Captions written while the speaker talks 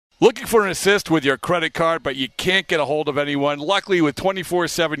Looking for an assist with your credit card, but you can't get a hold of anyone? Luckily, with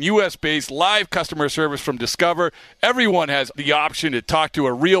 24/7 U.S.-based live customer service from Discover, everyone has the option to talk to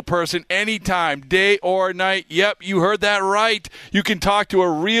a real person anytime, day or night. Yep, you heard that right. You can talk to a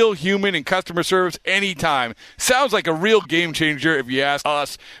real human in customer service anytime. Sounds like a real game changer if you ask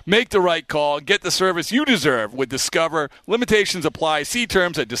us. Make the right call and get the service you deserve with Discover. Limitations apply. See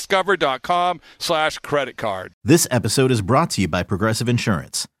terms at discover.com/creditcard. This episode is brought to you by Progressive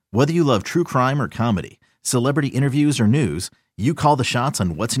Insurance. Whether you love true crime or comedy, celebrity interviews or news, you call the shots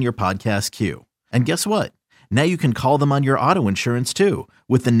on what's in your podcast queue. And guess what? Now you can call them on your auto insurance too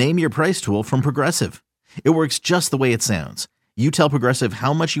with the Name Your Price tool from Progressive. It works just the way it sounds. You tell Progressive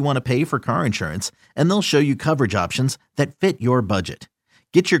how much you want to pay for car insurance, and they'll show you coverage options that fit your budget.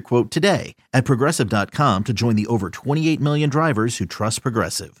 Get your quote today at Progressive.com to join the over 28 million drivers who trust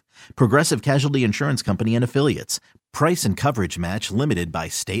Progressive. Progressive Casualty Insurance Company and Affiliates. Price and coverage match limited by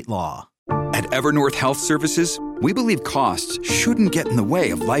state law. At Evernorth Health Services, we believe costs shouldn't get in the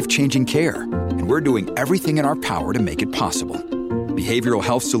way of life-changing care, and we're doing everything in our power to make it possible. Behavioral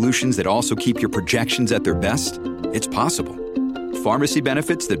health solutions that also keep your projections at their best? It's possible. Pharmacy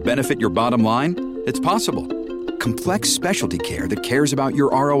benefits that benefit your bottom line? It's possible. Complex specialty care that cares about your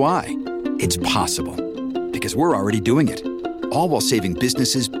ROI? It's possible. Because we're already doing it. All while saving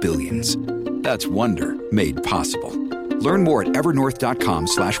businesses billions. That's Wonder made possible. Learn more at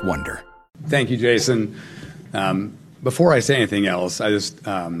evernorth.com/wonder. Thank you, Jason. Before I say anything else, I just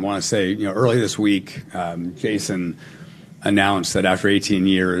want to say, early this week, Jason announced that after 18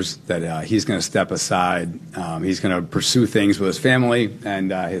 years that he's going to step aside. He's going to pursue things with his family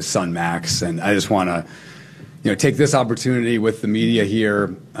and his son, Max. And I just want to, take this opportunity with the media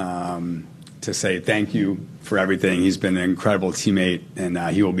here to say thank you for everything. He's been an incredible teammate, and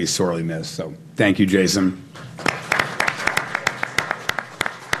he will be sorely missed. So thank you, Jason.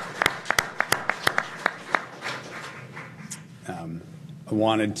 I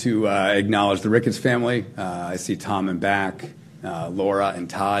wanted to acknowledge the Ricketts family. I see Tom and back, Laura and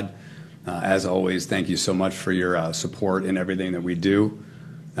Todd. As always, thank you so much for your support in everything that we do.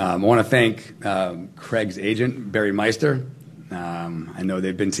 I want to thank Craig's agent, Barry Meister. I know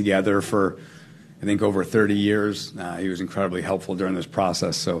they've been together for, I think, over 30 years. He was incredibly helpful during this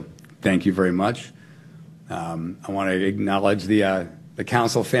process, so thank you very much. I want to acknowledge the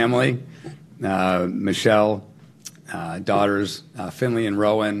Counsell family, Michelle, daughters, Finley and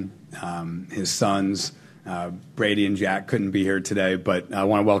Rowan, his sons, Brady and Jack couldn't be here today, but I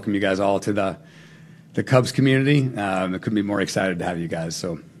want to welcome you guys all to the Cubs community. I couldn't be more excited to have you guys,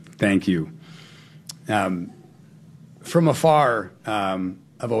 so thank you. From afar,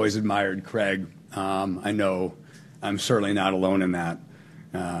 I've always admired Craig. I know I'm certainly not alone in that.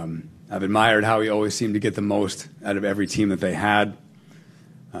 I've admired how he always seemed to get the most out of every team that they had.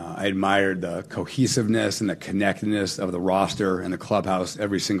 I admired the cohesiveness and the connectedness of the roster and the clubhouse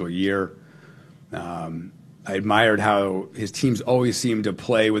every single year. I admired how his teams always seemed to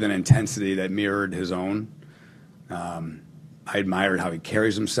play with an intensity that mirrored his own. I admired how he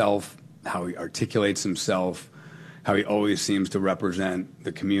carries himself, how he articulates himself, how he always seems to represent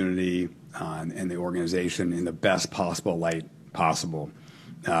the community and the organization in the best possible light possible.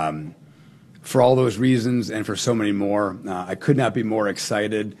 For all those reasons and for so many more, I could not be more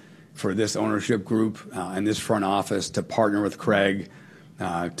excited for this ownership group and this front office to partner with Craig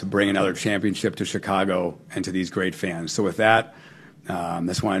to bring another championship to Chicago and to these great fans. So with that, I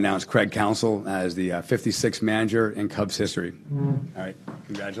just want to announce Craig Counsell as the 56th manager in Cubs history. All right,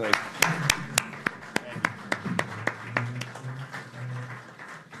 congratulations.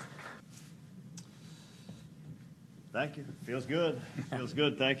 Thank you. Feels good. Feels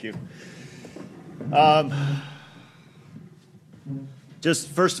good. Thank you. Just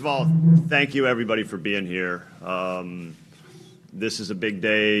first of all, thank you everybody for being here. This is a big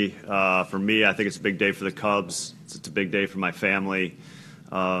day for me. I think it's a big day for the Cubs. It's a big day for my family,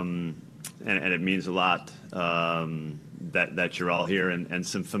 and it means a lot that you're all here and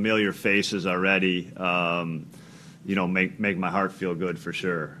some familiar faces already. Make my heart feel good for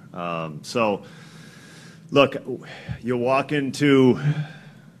sure. So, look, you walk into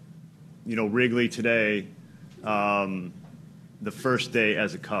Wrigley today, the first day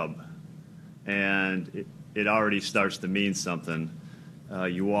as a Cub, and it already starts to mean something.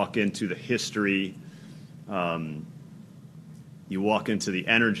 You walk into the history, you walk into the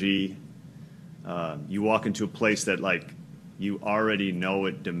energy, you walk into a place that, you already know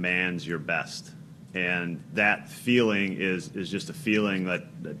it demands your best. And that feeling is just a feeling that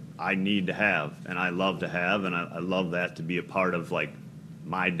I need to have, and I love to have, and I love that to be a part of,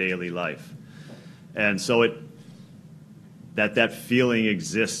 my daily life. And so that feeling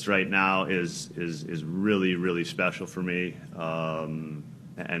exists right now is really, really special for me, and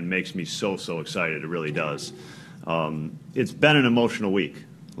makes me so excited. It really does. It's been an emotional week,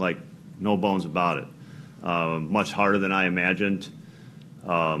 like no bones about it. Much harder than I imagined.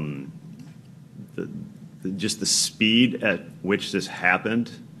 Just the speed at which this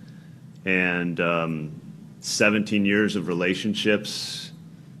happened, and 17 years of relationships,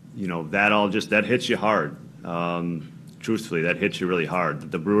 that hits you hard. Truthfully, that hits you really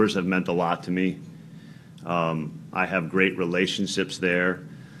hard. The Brewers have meant a lot to me. I have great relationships there.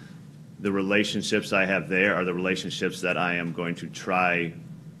 The relationships I have there are the relationships that I am going to try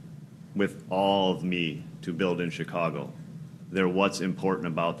with all of me to build in Chicago. They're what's important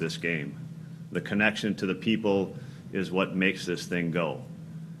about this game. The connection to the people is what makes this thing go.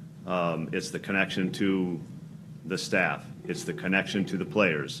 It's the connection to the staff. It's the connection to the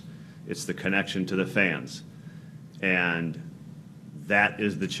players. It's the connection to the fans. And that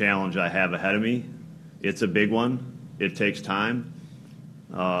is the challenge I have ahead of me. It's a big one. It takes time,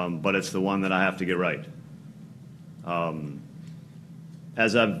 but it's the one that I have to get right.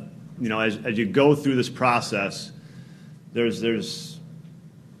 As you go through this process, there's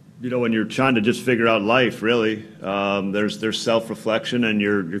when you're trying to just figure out life, really, there's self-reflection, and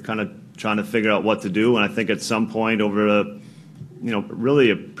you're kind of trying to figure out what to do. And I think at some point over really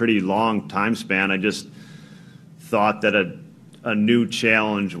a pretty long time span, I just thought that a new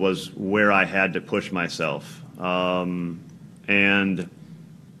challenge was where I had to push myself. And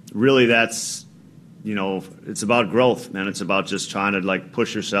really that's, it's about growth, man. It's about just trying to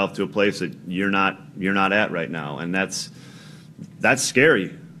push yourself to a place that you're not at right now. And that's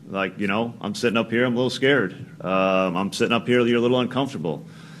scary. I'm sitting up here, I'm a little scared. I'm sitting up here, you're a little uncomfortable.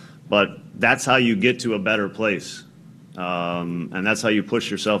 But that's how you get to a better place. And that's how you push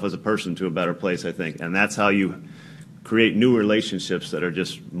yourself as a person to a better place, I think. And that's how you create new relationships that are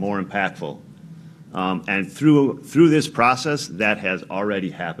just more impactful. And through this process, that has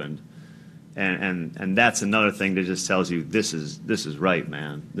already happened. And that's another thing that just tells you this is right,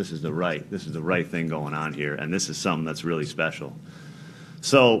 man. This is the right thing going on here, and this is something that's really special.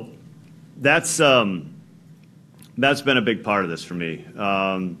 So that's been a big part of this for me.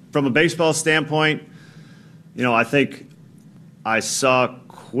 From a baseball standpoint, I think I saw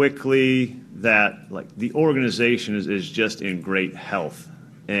quickly that the organization is just in great health,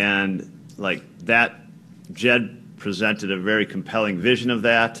 and that Jed presented a very compelling vision of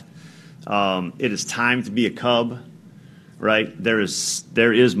that. It is time to be a Cub, right? There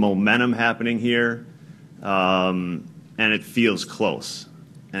is momentum happening here, and it feels close,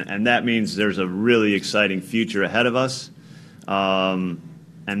 and that means there's a really exciting future ahead of us. And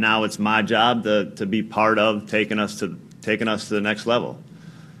now it's my job to be part of taking us to the next level,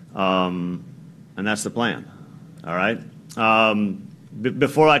 and that's the plan. All right.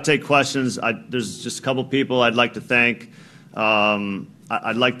 Before I take questions, there's just a couple people I'd like to thank.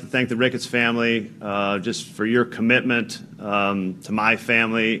 I'd like to thank the Ricketts family just for your commitment to my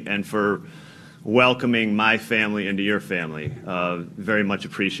family and for welcoming my family into your family. Very much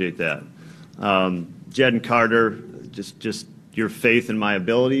appreciate that. Jed and Carter, just your faith in my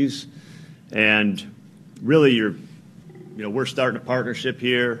abilities, and really we're starting a partnership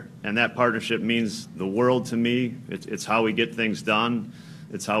here, and that partnership means the world to me. It's how we get things done.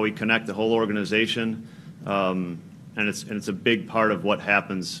 It's how we connect the whole organization. And it's a big part of what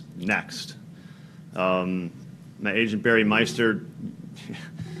happens next. My agent Barry Meister,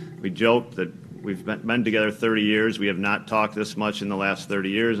 we joked that we've been together 30 years. We have not talked this much in the last 30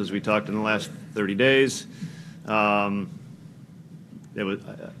 years as we talked in the last 30 days. Thank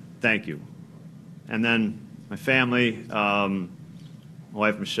you. And then my family, my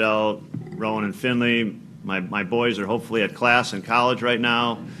wife Michelle, Rowan and Finley. My boys are hopefully at class in college right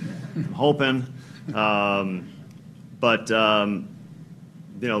now. I'm hoping. But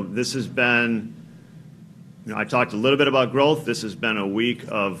this has been, I talked a little bit about growth. This has been a week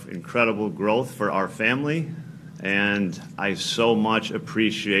of incredible growth for our family, and I so much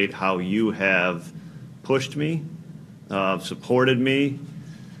appreciate how you have pushed me, supported me,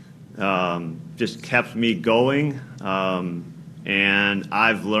 just kept me going, and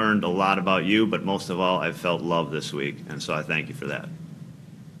I've learned a lot about you, but most of all, I've felt love this week, and so I thank you for that.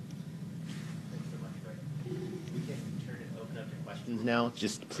 Now,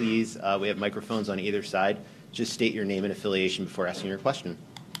 just please, we have microphones on either side. Just state your name and affiliation before asking your question.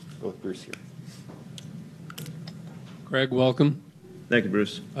 Go with Bruce here. Greg, welcome. Thank you,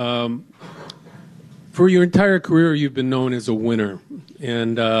 Bruce. For your entire career, you've been known as a winner,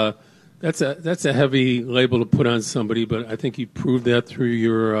 and that's a heavy label to put on somebody. But I think you proved that through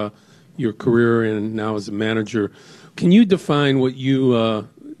your career and now as a manager. Can you define what you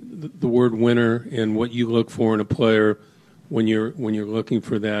the word winner and what you look for in a player when you're looking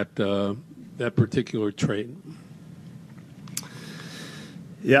for that that particular trait?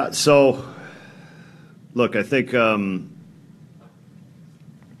 Yeah. So, look, I think I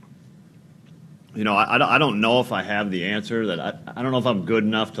don't know if I have the answer. That I don't know if I'm good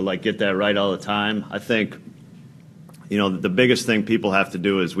enough to get that right all the time. I think the biggest thing people have to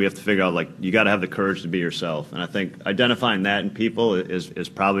do is we have to figure out you got to have the courage to be yourself. And I think identifying that in people is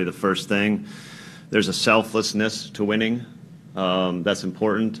probably the first thing. There's a selflessness to winning. That's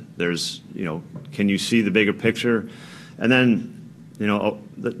important. There's, can you see the bigger picture? And then,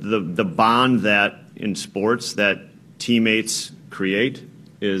 the bond that in sports that teammates create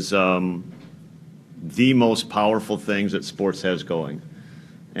is the most powerful things that sports has going.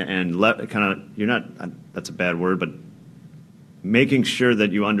 And that's a bad word, but making sure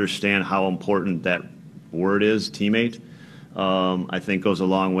that you understand how important that word is, teammate, I think goes a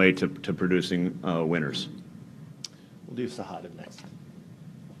long way to producing winners. We'll do Sahada next.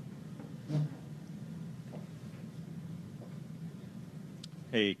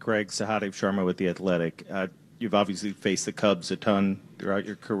 Hey, Craig, Sahadev Sharma with The Athletic. You've obviously faced the Cubs a ton throughout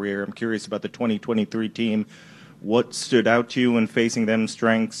your career. I'm curious about the 2023 team. What stood out to you when facing them,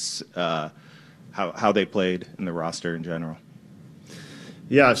 strengths, how they played in the roster in general?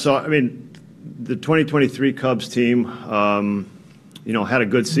 Yeah, so, the 2023 Cubs team, had a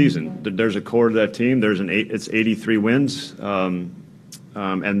good season. There's a core to that team. It's 83 wins, and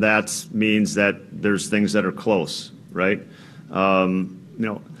that means that there's things that are close, right? What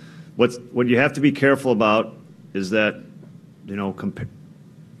you have to be careful about is that,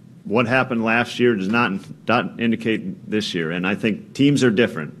 what happened last year does not indicate this year, and I think teams are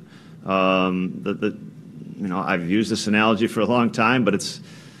different. I've used this analogy for a long time, but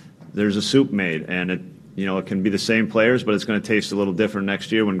there's a soup made, and it can be the same players, but it's going to taste a little different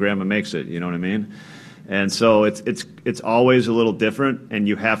next year when Grandma makes it. You know what I mean? And so it's always a little different, and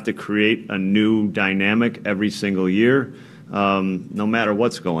you have to create a new dynamic every single year, no matter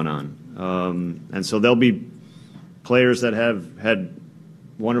what's going on. And so there'll be players that have had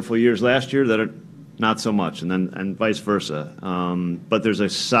wonderful years last year that are not so much, and vice versa. But there's a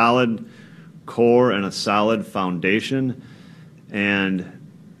solid core and a solid foundation, and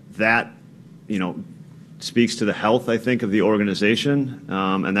that speaks to the health, I think, of the organization,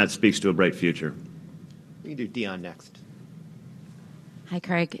 and that speaks to a bright future. We can do Dion next. Hi,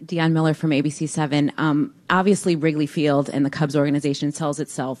 Craig. Dion Miller from ABC7. Obviously, Wrigley Field and the Cubs organization sells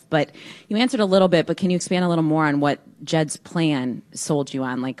itself, but you answered a little bit, but can you expand a little more on what Jed's plan sold you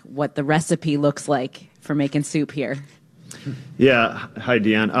on, what the recipe looks like for making soup here? Yeah. Hi,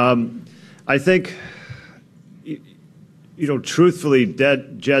 Dion. I think, truthfully,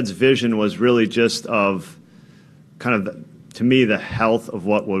 Jed's vision was really just of kind of, to me, the health of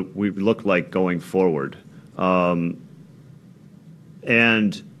what we look like going forward.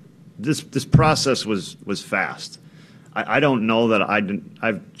 And this process was fast. I don't know that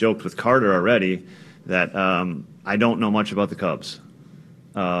I've joked with Carter already that I don't know much about the Cubs.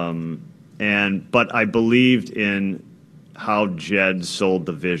 But I believed in how Jed sold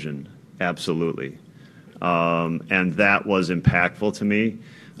the vision, absolutely. And that was impactful to me.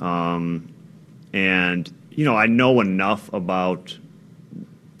 And, I know enough about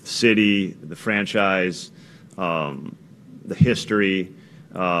the city, the franchise, the history,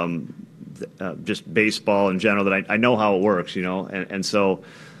 just baseball in general, that I know how it works, and so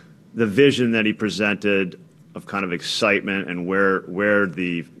the vision that he presented of kind of excitement and where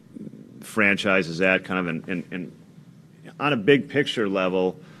the franchise is at, kind of in on a big picture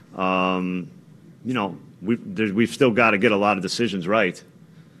level, we've still got to get a lot of decisions right.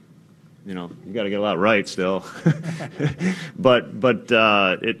 You got to get a lot right still, but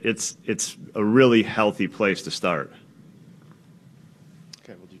it's a really healthy place to start.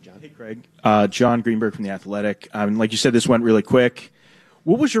 Okay, we'll do John. Hey, Craig. John Greenberg from The Athletic. Like you said, this went really quick.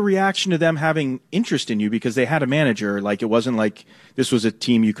 What was your reaction to them having interest in you? Because they had a manager. It wasn't like this was a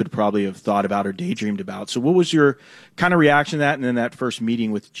team you could probably have thought about or daydreamed about. So what was your kind of reaction to that? And then that first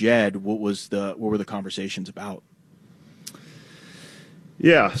meeting with Jed, what were the conversations about?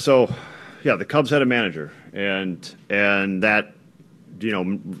 Yeah. So, the Cubs had a manager, and that,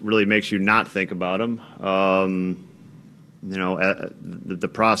 really makes you not think about him. The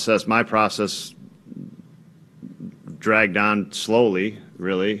process, my process, dragged on slowly,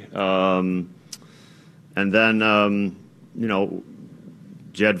 really. And then,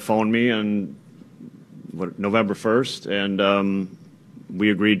 Jed phoned me on November 1st, and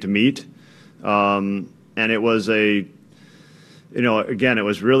we agreed to meet. And it was Again, it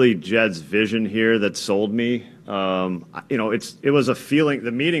was really Jed's vision here that sold me. It was a feeling.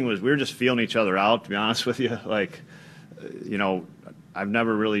 The meeting was, we were just feeling each other out, to be honest with you. I've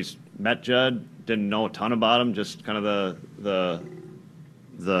never really met Jed, didn't know a ton about him, just kind of the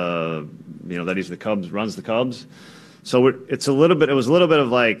that he's the Cubs, runs the Cubs. So it was a little bit of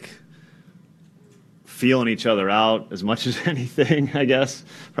like feeling each other out as much as anything, I guess,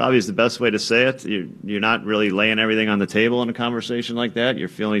 probably is the best way to say it. You're not really laying everything on the table in a conversation like that. You're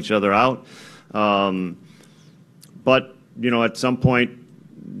feeling each other out. But, at some point,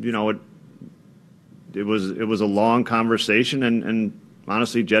 it was a long conversation, and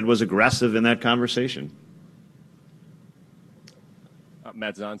honestly, Jed was aggressive in that conversation.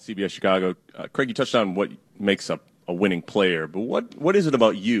 Matt Zahn, CBS Chicago. Craig, you touched on what makes up a winning player, but what is it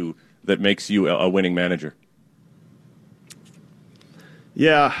about you that makes you a winning manager?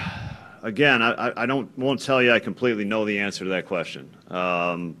 Yeah, again, I won't tell you I completely know the answer to that question,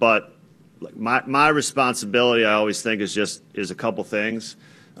 but my responsibility, I always think, is a couple things.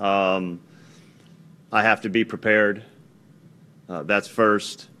 I have to be prepared. That's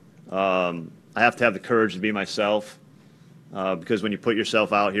first. I have to have the courage to be myself, because when you put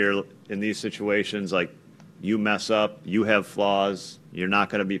yourself out here in these situations, like, you mess up, you have flaws, you're not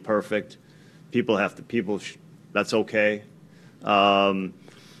going to be perfect. That's okay. And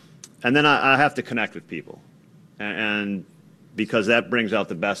then I have to connect with people, and because that brings out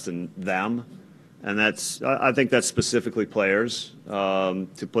the best in them, and I think that's specifically players,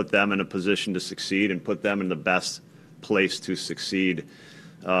 to put them in a position to succeed and put them in the best place to succeed,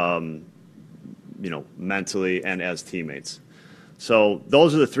 mentally and as teammates. So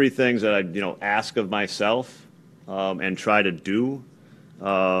those are the three things that I ask of myself, and try to do,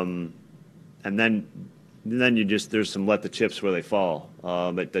 and then there's some let the chips where they fall,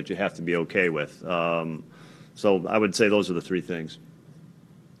 that you have to be okay with. So I would say those are the three things.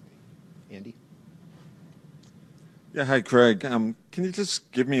 Andy? Yeah, hi, Craig. Can you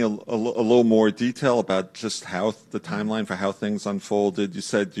just give me a little more detail about just how the timeline for how things unfolded? You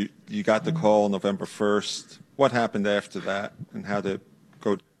said you got the call November 1st. What happened after that, and how did it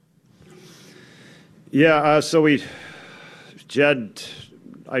go? Yeah, Jed,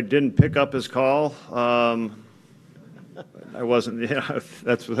 I didn't pick up his call. I wasn't.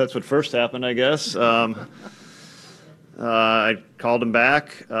 That's what first happened, I guess. I called him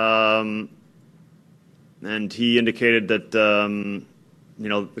back, and he indicated that the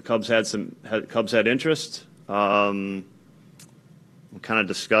Cubs had interest. We kind of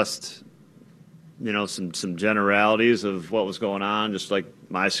discussed some generalities of what was going on, just like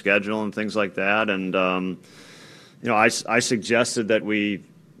my schedule and things like that. And I suggested that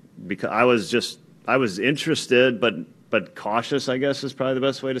because I was interested, but cautious, I guess, is probably the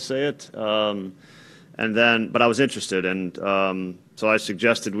best way to say it. But I was interested, and so I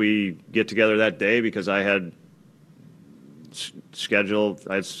suggested we get together that day because I had scheduled.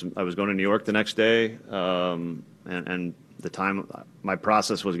 I was going to New York the next day, and the time my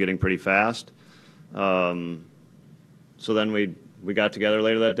process was getting pretty fast. So then we got together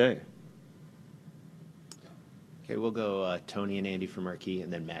later that day. Okay, we'll go Tony and Andy from Marquee,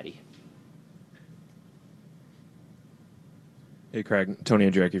 and then Maddie. Hey, Craig.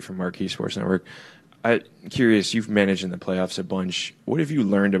 Tony Andrecki from Marquee Sports Network. I'm curious, you've managed in the playoffs a bunch. What have you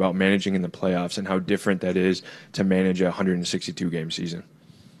learned about managing in the playoffs and how different that is to manage a 162-game season?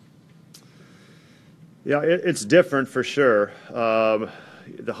 Yeah, it's different for sure.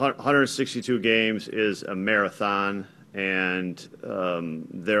 The 162 games is a marathon, and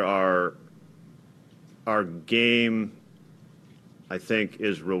our game, I think,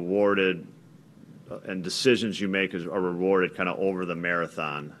 is rewarded, and decisions you make are rewarded kind of over the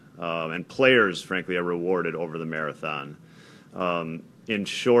marathon. And players, frankly, are rewarded over the marathon. In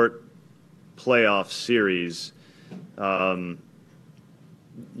short playoff series,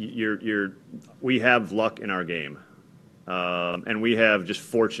 we have luck in our game, and we have just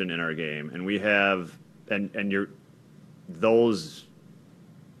fortune in our game, and we have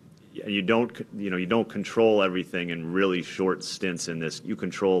you don't control everything in really short stints in this. You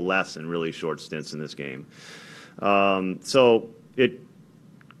control less in really short stints in this game. So it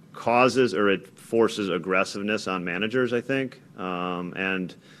causes or it forces aggressiveness on managers, I think.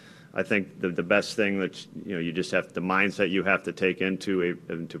 And I think the best thing that you just have, the mindset you have to take into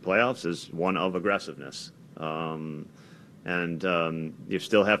playoffs is one of aggressiveness. And you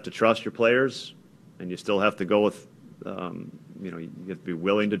still have to trust your players, and you still have to go with you have to be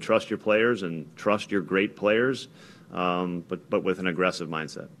willing to trust your players and trust your great players, but with an aggressive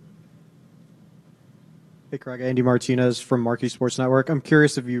mindset. Hey, Craig. Andy Martinez from Marquee Sports Network. I'm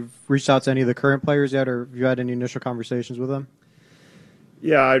curious if you've reached out to any of the current players yet, or have you had any initial conversations with them?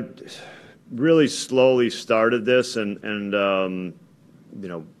 Yeah, I really slowly started this, and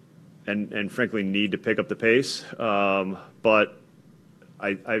frankly need to pick up the pace. But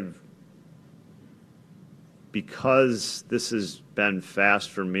I've because this has been fast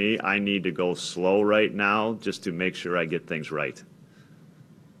for me, I need to go slow right now just to make sure I get things right.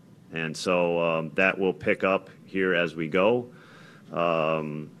 And so that will pick up here as we go.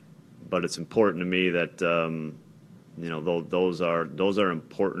 But it's important to me that those are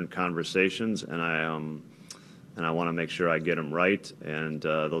important conversations, and I want to make sure I get them right. And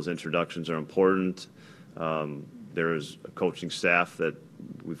those introductions are important. There's a coaching staff that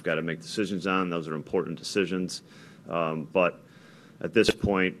we've got to make decisions on. Those are important decisions. But at this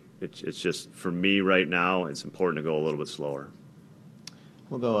point, it's just, for me right now, it's important to go a little bit slower.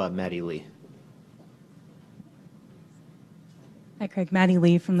 We'll go Maddie Lee. Hi, Craig. Maddie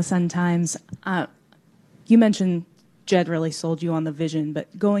Lee from the Sun-Times. You mentioned Jed really sold you on the vision,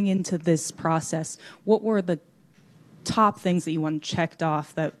 but going into this process, what were the top things that you want checked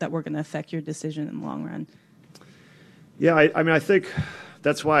off that were going to affect your decision in the long run? Yeah, I think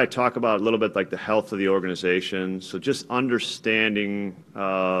that's why I talk about a little bit like the health of the organization. So just understanding,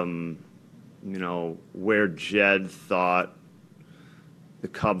 where Jed thought the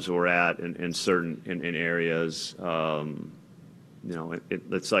Cubs were at in certain areas.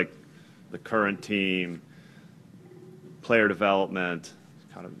 It's like the current team, player development,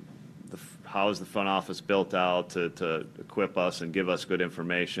 kind of how is the front office built out to equip us and give us good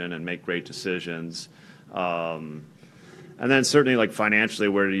information and make great decisions. And then certainly, like, financially,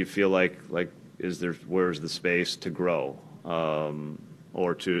 where do you feel like where's the space to grow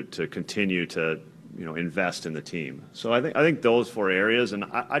or to continue to invest in the team? So I think those four areas, and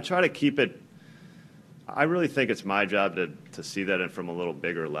I try to keep it. I really think it's my job to see that from a little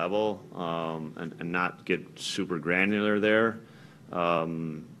bigger level and not get super granular there.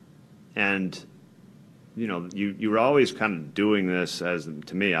 You were always kind of doing this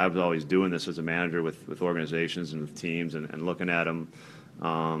to me, I was always doing this as a manager with organizations and with teams and looking at them.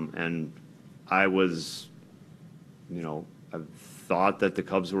 And I was, I thought that the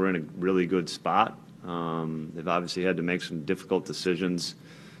Cubs were in a really good spot. They've obviously had to make some difficult decisions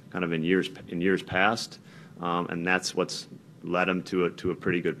kind of in years past. And that's what's led them to a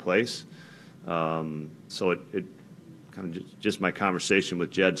pretty good place. So it kind of just my conversation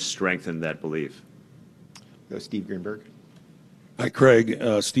with Jed strengthened that belief. Go Steve Greenberg. Hi, Craig.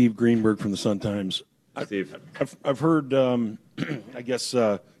 Steve Greenberg from the Sun-Times. Steve. I've heard, I guess,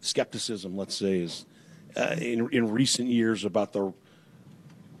 skepticism, let's say, is in recent years about the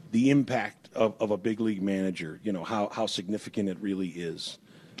impact of a big league manager, how significant it really is,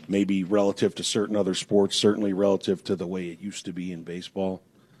 maybe relative to certain other sports, certainly relative to the way it used to be in baseball.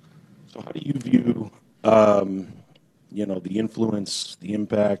 So how do you view, the influence, the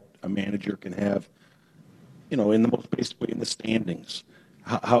impact a manager can have, in the most basic way, in the standings?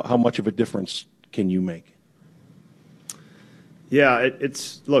 How much of a difference can you make? Yeah,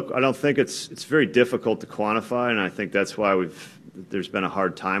 look, I don't think it's very difficult to quantify, and I think that's why there's been a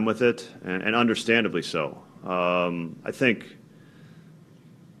hard time with it, and understandably so. I think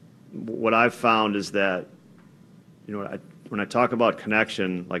what I've found is that, when I talk about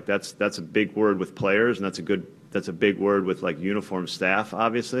connection, like that's a big word with players, and that's a big word with like uniform staff,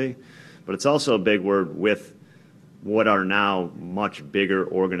 obviously, but it's also a big word with what are now much bigger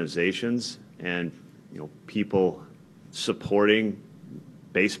organizations and people supporting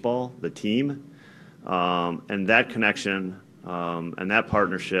baseball, the team, and that connection and that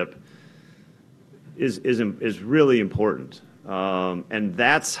partnership is really important. And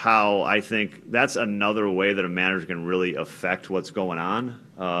that's how I think that's another way that a manager can really affect what's going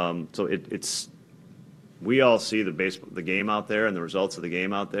on. So we all see the game out there and the results of the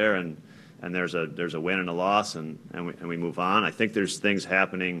game out there, and there's a win and a loss, and we move on. I think there's things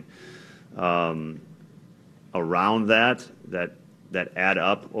happening around that add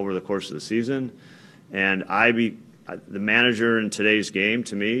up over the course of the season, and the manager in today's game,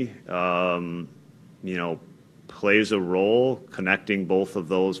 to me, plays a role connecting both of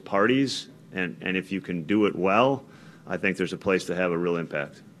those parties, and if you can do it well, I think there's a place to have a real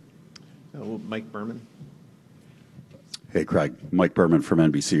impact. Mike Berman. Hey, Craig. Mike Berman from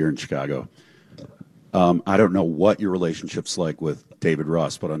NBC here in Chicago. I don't know what your relationship's like with David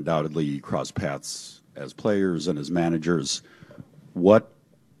Russ, but undoubtedly you cross paths as players and as managers. What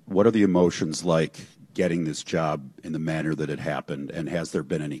are the emotions like getting this job in the manner that it happened, and has there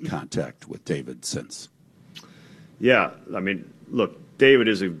been any contact with David since? Yeah, I mean, look, David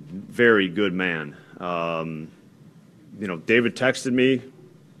is a very good man. David texted me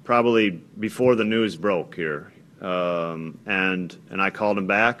probably before the news broke here. and I called him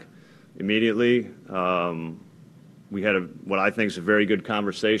back immediately. We had what I think is a very good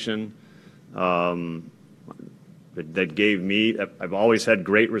conversation that gave me. I've always had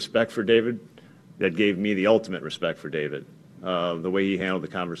great respect for David. That gave me the ultimate respect for David, the way he handled the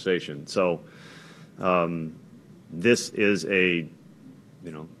conversation. So this is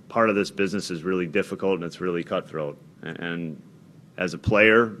part of this business is really difficult and it's really cutthroat. And as a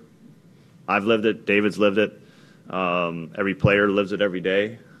player, I've lived it. David's lived it. Every player lives it every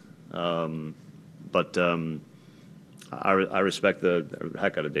day. But I respect the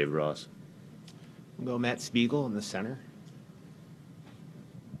heck out of David Ross. We'll go Matt Spiegel in the center.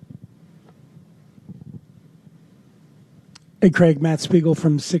 Hey, Craig, Matt Spiegel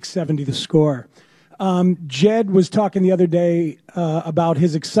from 670 The Score. Jed was talking the other day about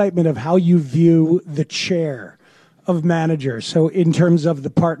his excitement of how you view the chair of managers. So in terms of the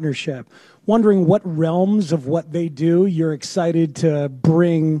partnership, wondering what realms of what they do you're excited to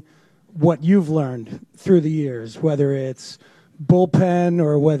bring what you've learned through the years, whether it's bullpen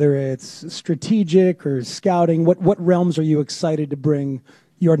or whether it's strategic or scouting. What realms are you excited to bring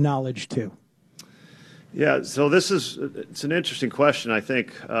your knowledge to? Yeah, so it's an interesting question. I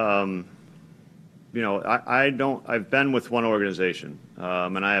think, I've been with one organization,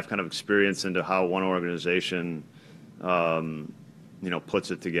 and I have kind of experience into how one organization,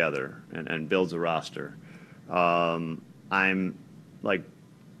 puts it together and builds a roster. I'm like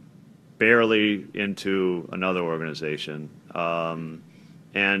barely into another organization, but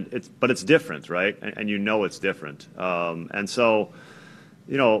it's different, right? And it's different. And so,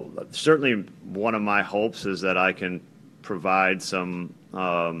 certainly one of my hopes is that I can provide some,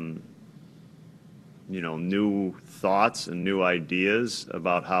 new thoughts and new ideas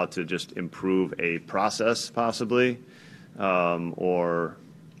about how to just improve a process possibly, or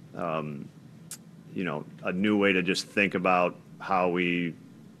a new way to just think about how we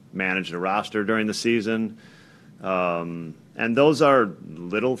manage the roster during the season. And those are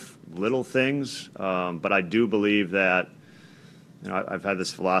little things, but I do believe that I've had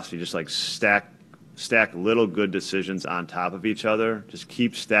this philosophy, just like stack little good decisions on top of each other. Just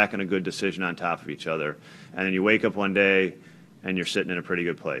keep stacking a good decision on top of each other. And then you wake up one day and you're sitting in a pretty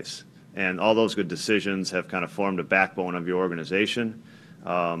good place. And all those good decisions have kind of formed a backbone of your organization.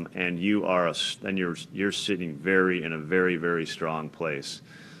 And you're sitting in a very, very strong place.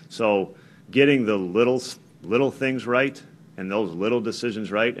 So getting the little things right and those little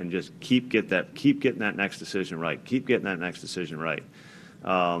decisions right, and just keep getting that next decision right. Keep getting that next decision right.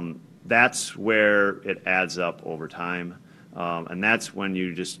 That's where it adds up over time, and that's when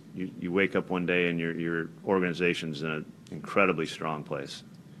you wake up one day and your organization's in an incredibly strong place.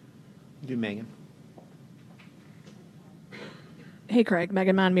 Do Megan. Hey, Craig.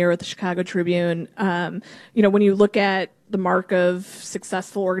 Megan Monmere with the Chicago Tribune. When you look at the mark of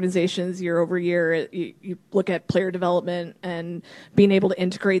successful organizations year over year, you look at player development and being able to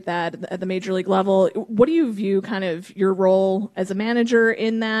integrate that at the major league level. What do you view kind of your role as a manager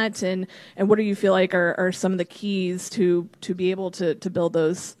in that, and what do you feel like are some of the keys to be able to build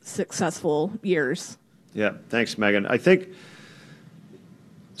those successful years? Yeah, thanks, Megan. I think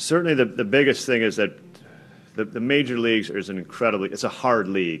certainly the biggest thing is that the major leagues it's a hard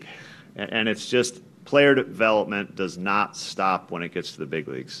league, and it's just player development does not stop when it gets to the big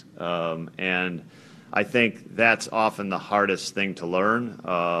leagues. And I think that's often the hardest thing to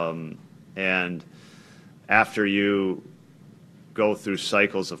learn. And after you go through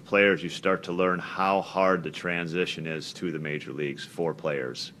cycles of players, you start to learn how hard the transition is to the major leagues for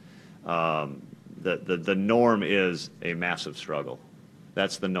players. The norm is a massive struggle.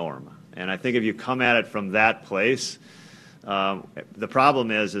 That's the norm. And I think if you come at it from that place, the problem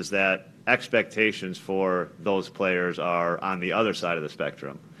is that expectations for those players are on the other side of the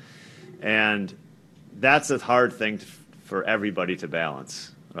spectrum. And that's a hard thing for everybody to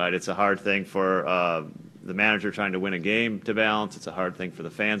balance, right? It's a hard thing for the manager trying to win a game to balance. It's a hard thing for the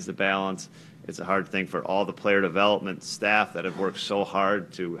fans to balance. It's a hard thing for all the player development staff that have worked so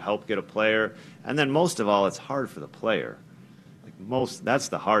hard to help get a player. And then most of all, it's hard for the player. That's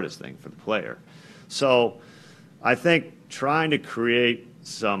the hardest thing for the player. So I think trying to create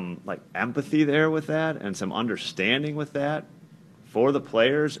some empathy there with that and some understanding with that for the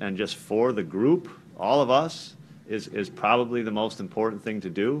players and just for the group, all of us, is probably the most important thing to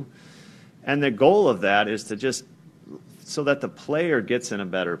do. And the goal of that is to just so that the player gets in a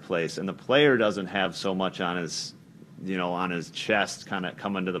better place and the player doesn't have so much on his chest kind of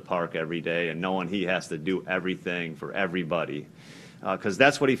coming to the park every day and knowing he has to do everything for everybody, because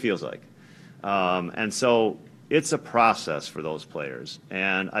that's what he feels like. And so it's a process for those players.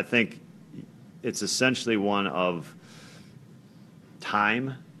 And I think it's essentially one of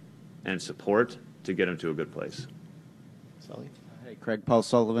time and support to get them to a good place. Sully? Hey, Craig, Paul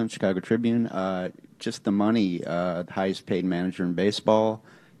Sullivan, Chicago Tribune. Just the money, the highest paid manager in baseball.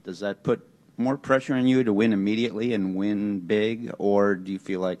 Does that put more pressure on you to win immediately and win big, or do you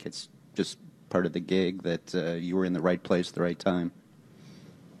feel like it's just part of the gig that you were in the right place at the right time?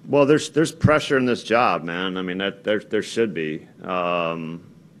 Well, there's pressure in this job, man. I mean, there should be, and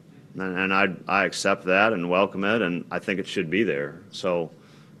I accept that and welcome it, and I think it should be there. So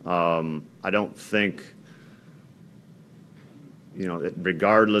I don't think,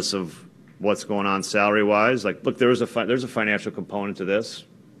 regardless of what's going on salary-wise, like, look, there's a financial component to this.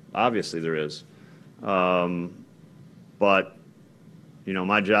 Obviously, there is, but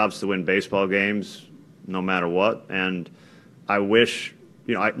my job's to win baseball games, no matter what, and I wish.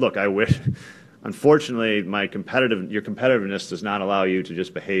 I wish. Unfortunately, your competitiveness does not allow you to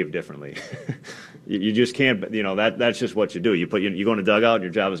just behave differently. You just can't. That's just what you do. You go in a dugout, and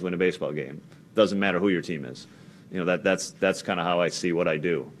your job is to win a baseball game. Doesn't matter who your team is. That's kind of how I see what I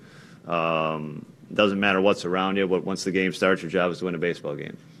do. Doesn't matter what's around you. But once the game starts, your job is to win a baseball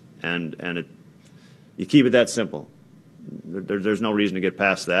game, and you keep it that simple. There's no reason to get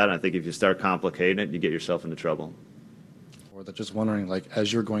past that. And I think if you start complicating it, you get yourself into trouble. Just wondering, like,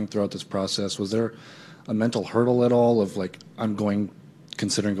 as you're going throughout this process, was there a mental hurdle at all of, like,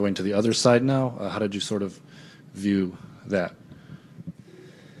 considering going to the other side now? How did you sort of view that?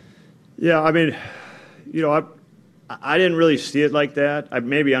 Yeah, I mean, I didn't really see it like that. I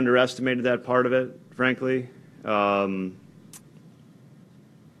maybe underestimated that part of it, frankly. I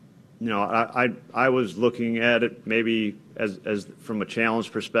was looking at it maybe as from a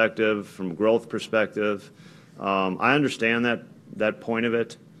challenge perspective, from a growth perspective. I understand that point of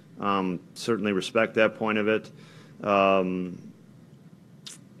it. Certainly respect that point of it.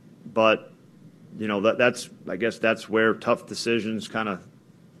 But I guess that's where tough decisions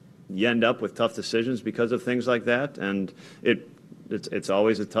you end up with tough decisions because of things like that. And it's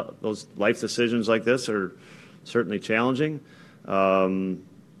always those life decisions like this are certainly challenging. But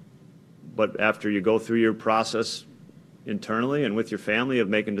after you go through your process internally and with your family of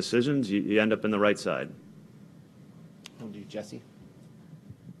making decisions, you end up in the right side. We'll do Jesse.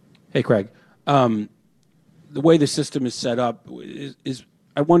 Hey, Craig. The way the system is set up is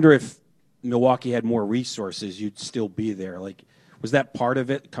I wonder if Milwaukee had more resources, you'd still be there. Like, was that part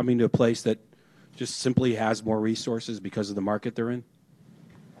of it, coming to a place that just simply has more resources because of the market they're in?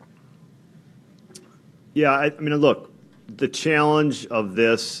 Yeah, I mean, look, the challenge of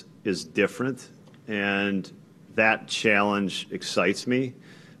this is different, and that challenge excites me.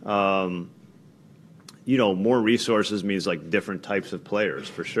 More resources means like different types of players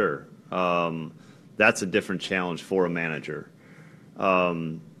for sure. That's a different challenge for a manager.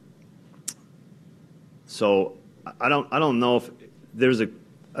 So I don't know if there's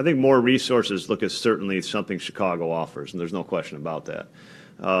I think more resources is certainly something Chicago offers, and there's no question about that.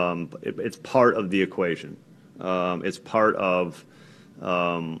 It's part of the equation. It's part of,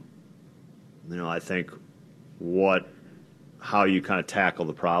 I think how you kind of tackle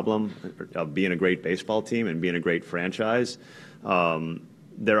the problem of being a great baseball team and being a great franchise.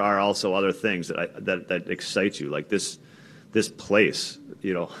 There are also other things that excite you, like this place,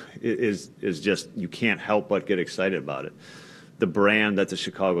 is just, you can't help but get excited about it. The brand that the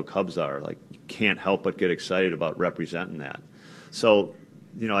Chicago Cubs are, like, you can't help but get excited about representing that. So,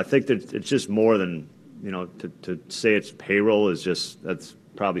 I think that it's just more than, to say it's payroll is just, that's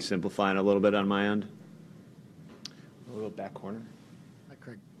probably simplifying a little bit on my end. A little back corner. Hi,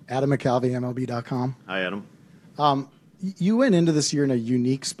 Craig. Adam McCalvey, MLB.com. Hi, Adam. You went into this year in a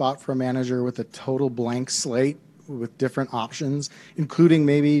unique spot for a manager with a total blank slate with different options, including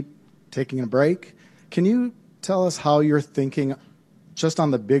maybe taking a break. Can you tell us how your thinking just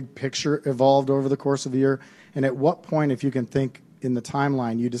on the big picture evolved over the course of the year? And at what point, if you can think in the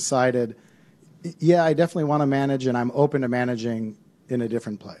timeline, you decided, yeah, I definitely want to manage and I'm open to managing in a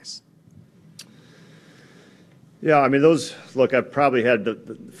different place? Yeah, I mean, I've probably had,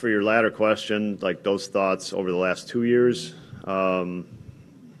 for your latter question, like those thoughts over the last 2 years. I've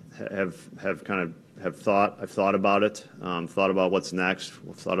thought about it, thought about what's next,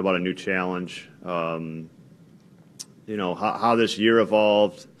 thought about a new challenge, how this year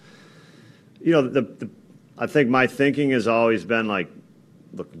evolved. I think my thinking has always been like,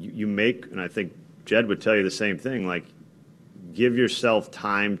 look, you make, and I think Jed would tell you the same thing, like, give yourself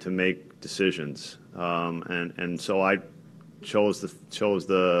time to make decisions. And so I chose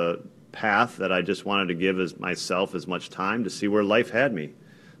the path that I just wanted to give myself as much time to see where life had me.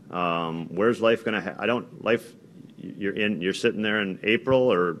 Where's life going to you're sitting there in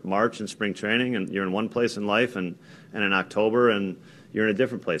April or March in spring training, and you're in one place in life, and in October, and you're in a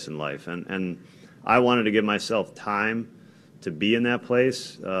different place in life. And I wanted to give myself time to be in that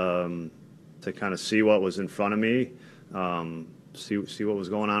place, to kind of see what was in front of me, see what was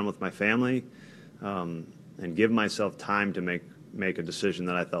going on with my family, and give myself time to make a decision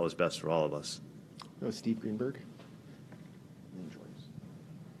that I thought was best for all of us. Steve Greenberg.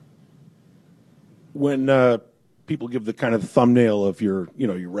 When people give the kind of thumbnail of your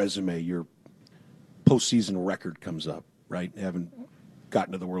resume, your postseason record comes up, right? Haven't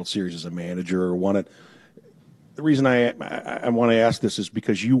gotten to the World Series as a manager or won it. The reason I want to ask this is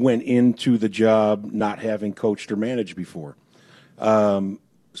because you went into the job not having coached or managed before,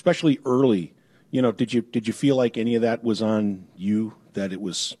 especially early. Did you feel like any of that was on you, that it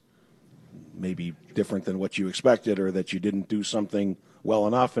was maybe different than what you expected, or that you didn't do something well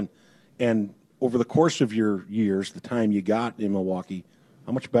enough? And over the course of your years, the time you got in Milwaukee,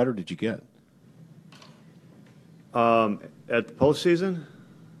 how much better did you get? At the postseason?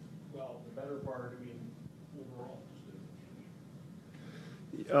 Well, the better part, overall.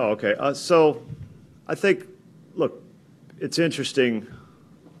 Oh, okay. So I think, look, it's interesting.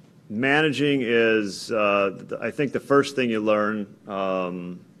 Managing is, I think, the first thing you learn,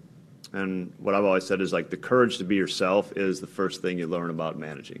 and what I've always said is, like, the courage to be yourself is the first thing you learn about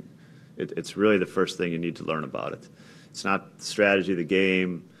managing. It's really the first thing you need to learn about it. It's not the strategy of the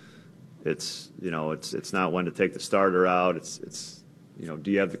game. It's not when to take the starter out. It's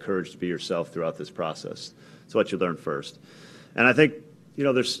do you have the courage to be yourself throughout this process? It's what you learn first. And I think,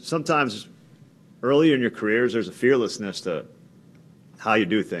 there's sometimes early in your careers, there's a fearlessness to how you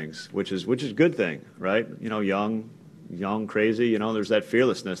do things, which is a good thing, right? Young, crazy, there's that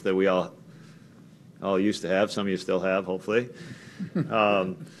fearlessness that we all used to have. Some of you still have, hopefully.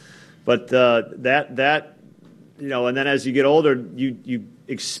 But that and then as you get older, you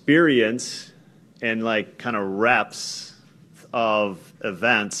experience and kind of reps of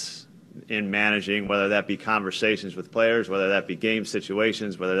events in managing, whether that be conversations with players, whether that be game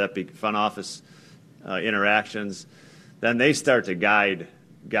situations, whether that be front office interactions, then they start to guide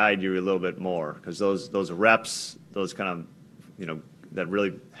you a little bit more, because those reps, those kind of that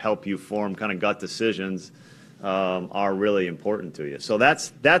really help you form kind of gut decisions, are really important to you. So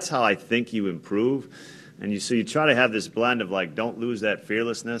that's how I think you improve. And you try to have this blend of, like, don't lose that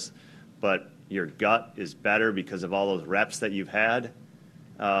fearlessness, but your gut is better because of all those reps that you've had.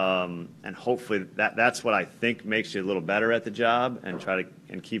 And hopefully that's what I think makes you a little better at the job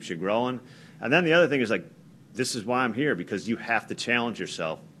and keeps you growing. And then the other thing is, like, this is why I'm here, because you have to challenge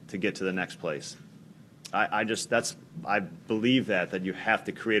yourself to get to the next place. I believe that you have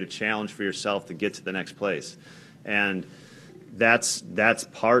to create a challenge for yourself to get to the next place. And that's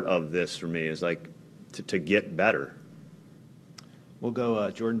part of this for me, is like to get better. We'll go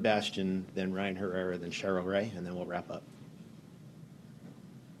Jordan Bastian, then Ryan Herrera, then Cheryl Ray, and then we'll wrap up.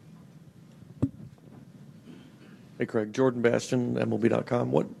 Hey, Craig. Jordan Bastian,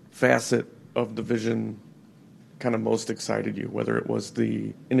 MLB.com. What facet of the vision kind of most excited you, whether it was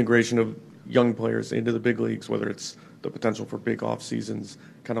the integration of young players into the big leagues, whether it's the potential for big off seasons,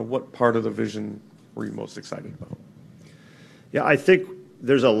 kind of what part of the vision were you most excited about? Yeah, I think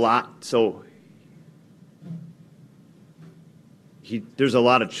there's a lot. So there's a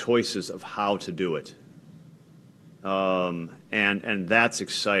lot of choices of how to do it. And that's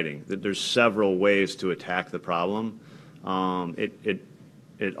exciting. There's several ways to attack the problem.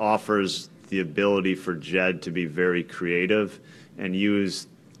 It offers the ability for Jed to be very creative and use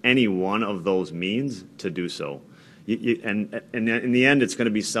any one of those means to do so. And in the end, it's going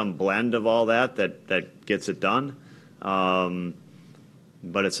to be some blend of all that gets it done.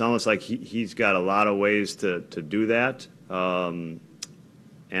 But it's almost like he's got a lot of ways to do that. And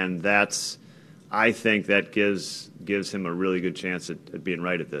I think that gives him a really good chance at being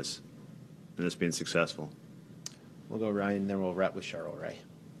right at this and this being successful. We'll go Ryan, then we'll wrap with Cheryl Ray.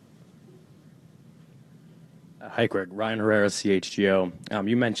 Hi, Craig. Ryan Herrera, CHGO.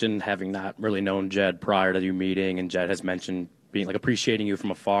 You mentioned having not really known Jed prior to you meeting, and Jed has mentioned being appreciating you from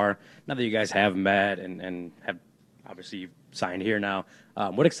afar. Now that you guys have met and have obviously signed here now,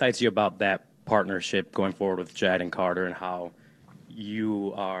 what excites you about that partnership going forward with Jed and Carter, and how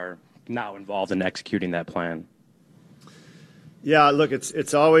you are now involved in executing that plan? Yeah, look,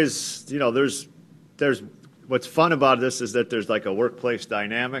 it's always, there's what's fun about this is that there's like a workplace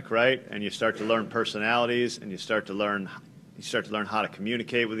dynamic, right? And you start to learn personalities, and you start to learn how to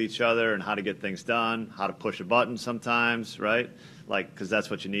communicate with each other and how to get things done, how to push a button sometimes, right? Like, because that's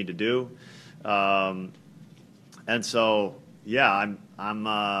what you need to do. And so, yeah,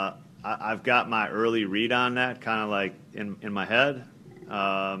 I've got my early read on that kind of like in my head.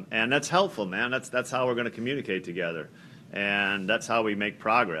 And that's helpful, man. That's how we're going to communicate together. And that's how we make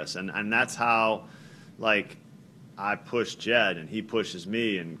progress. And that's how, like, I push Jed and he pushes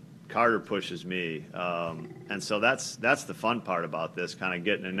me and Carter pushes me. And so that's the fun part about this, kind of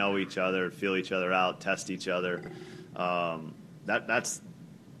getting to know each other, feel each other out, test each other. That's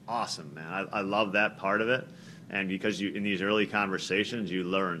awesome, man. I love that part of it. And because in these early conversations, you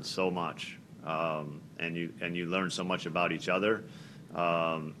learn so much. And you learn so much about each other.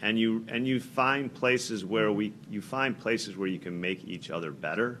 And you find places where you can make each other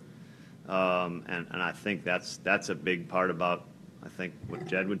better, and I think that's a big part about, I think, what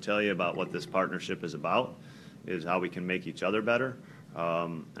Jed would tell you about what this partnership is about, is how we can make each other better,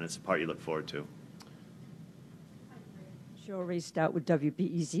 and it's a part you look forward to. Cheryl Ray Stout with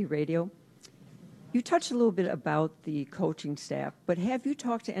WBEZ Radio. You touched a little bit about the coaching staff, but have you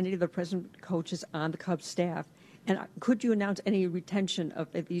talked to any of the present coaches on the Cubs staff? And could you announce any retention of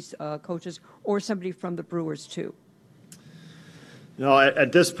these coaches or somebody from the Brewers too? No,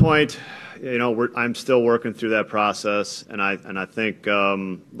 at this point, I'm still working through that process, and I think,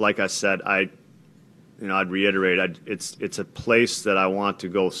 like I said, I'd reiterate, it's a place that I want to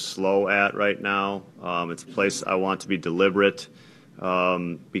go slow at right now. It's a place I want to be deliberate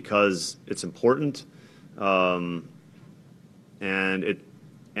because it's important, and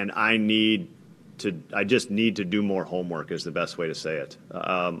I just need to do more homework is the best way to say it.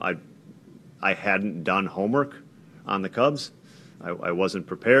 I hadn't done homework on the Cubs. I wasn't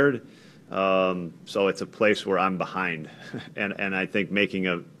prepared. So it's a place where I'm behind. and I think making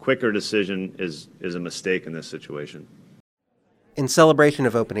a quicker decision is a mistake in this situation. In celebration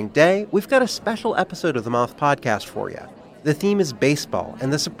of opening day, we've got a special episode of the Moth Podcast for you. The theme is baseball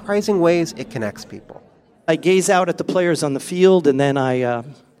and the surprising ways it connects people. I gaze out at the players on the field, and then I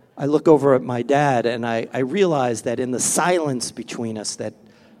look over at my dad, and I realize that in the silence between us that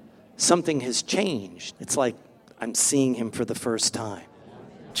something has changed. It's like I'm seeing him for the first time.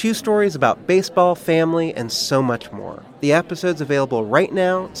 2 stories about baseball, family, and so much more. The episode's available right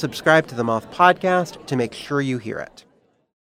now. Subscribe to the Moth Podcast to make sure you hear it.